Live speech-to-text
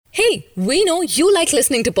Hey, we know you like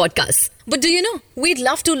listening to podcasts. But do you know, we'd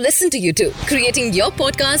love to listen to you too. Creating your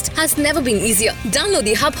podcast has never been easier. Download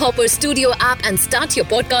the Hubhopper Studio app and start your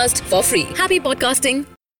podcast for free. Happy podcasting.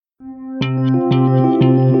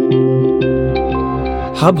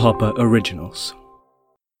 Hubhopper Originals.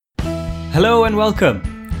 Hello and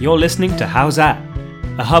welcome. You're listening to How's That?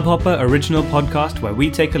 A Hubhopper original podcast where we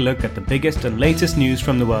take a look at the biggest and latest news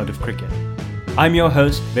from the world of cricket. I'm your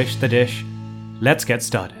host, Vish the Dish. Let's get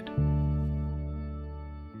started.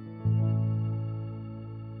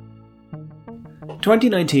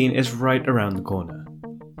 "2019 is right around the corner.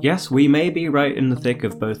 Yes, we may be right in the thick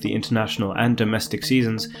of both the international and domestic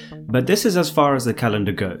seasons, but this is as far as the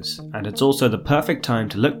calendar goes, and it's also the perfect time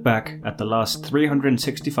to look back at the last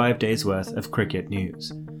 365 days worth of cricket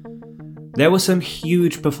news. There were some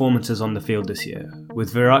huge performances on the field this year,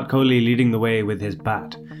 with Virat Kohli leading the way with his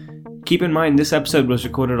bat. Keep in mind this episode was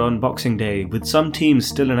recorded on Boxing Day, with some teams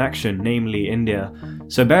still in action, namely India,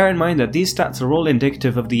 so bear in mind that these stats are all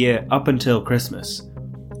indicative of the year up until Christmas.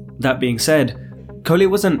 That being said, Kohli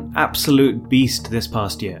was an absolute beast this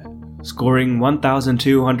past year, scoring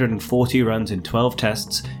 1,240 runs in 12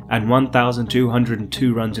 tests and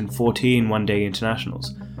 1,202 runs in 14 one-day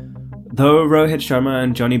internationals. Though Rohit Sharma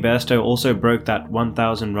and Johnny Bairstow also broke that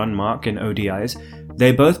 1,000 run mark in ODIs,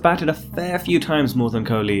 they both batted a fair few times more than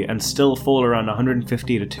Kohli and still fall around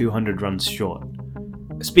 150 to 200 runs short.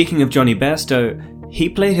 Speaking of Johnny Bairstow, he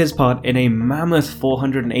played his part in a mammoth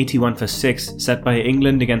 481 for 6 set by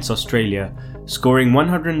England against Australia, scoring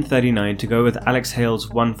 139 to go with Alex Hale's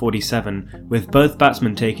 147, with both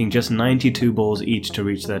batsmen taking just 92 balls each to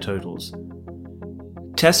reach their totals.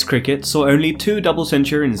 Test cricket saw only 2 double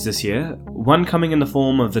centuries this year, one coming in the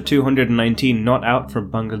form of the 219 not out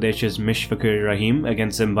from Bangladesh's Mishfiqur Rahim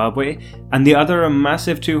against Zimbabwe, and the other a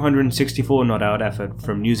massive 264 not out effort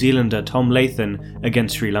from New Zealander Tom Latham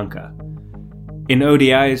against Sri Lanka. In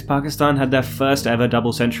ODIs, Pakistan had their first ever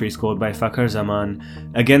double century scored by Fakhar Zaman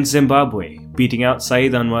against Zimbabwe, beating out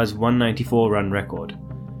Saeed Anwar's 194 run record.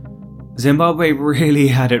 Zimbabwe really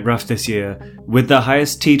had it rough this year, with the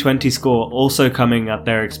highest T20 score also coming at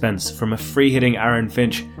their expense from a free-hitting Aaron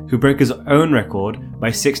Finch, who broke his own record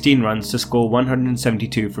by 16 runs to score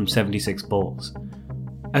 172 from 76 balls.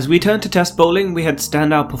 As we turn to test bowling, we had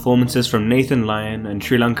standout performances from Nathan Lyon and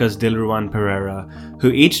Sri Lanka's Dilruwan Pereira,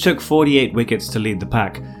 who each took 48 wickets to lead the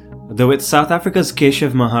pack, though it's South Africa's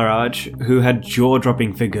Keshav Maharaj who had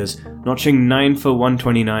jaw-dropping figures, notching 9 for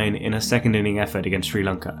 129 in a second inning effort against Sri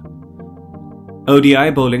Lanka. ODI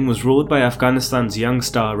bowling was ruled by Afghanistan's young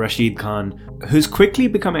star Rashid Khan, who's quickly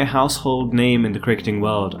become a household name in the cricketing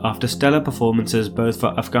world after stellar performances both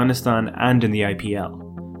for Afghanistan and in the IPL.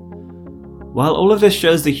 While all of this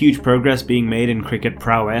shows the huge progress being made in cricket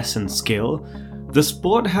prowess and skill, the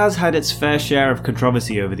sport has had its fair share of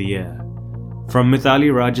controversy over the year. From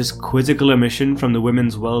Mithali Raj's quizzical omission from the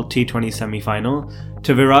Women's World T20 semi-final,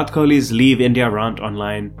 to Virat Kohli's Leave India rant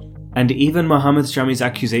online, and even Mohammad Shami's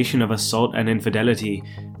accusation of assault and infidelity,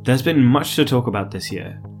 there's been much to talk about this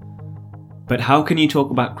year. But how can you talk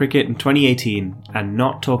about cricket in 2018 and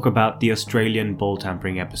not talk about the Australian ball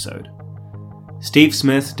tampering episode? Steve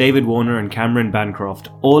Smith, David Warner and Cameron Bancroft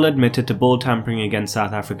all admitted to ball tampering against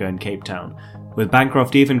South Africa in Cape Town, with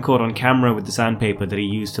Bancroft even caught on camera with the sandpaper that he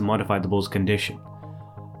used to modify the ball's condition.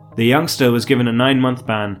 The youngster was given a 9-month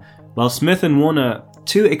ban, while Smith and Warner,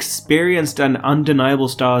 two experienced and undeniable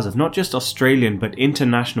stars of not just Australian but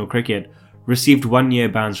international cricket, received 1-year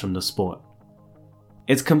bans from the sport.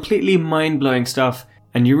 It's completely mind-blowing stuff,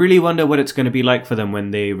 and you really wonder what it's going to be like for them when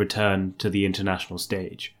they return to the international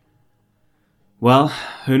stage. Well,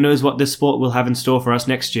 who knows what this sport will have in store for us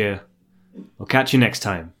next year. We'll catch you next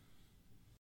time.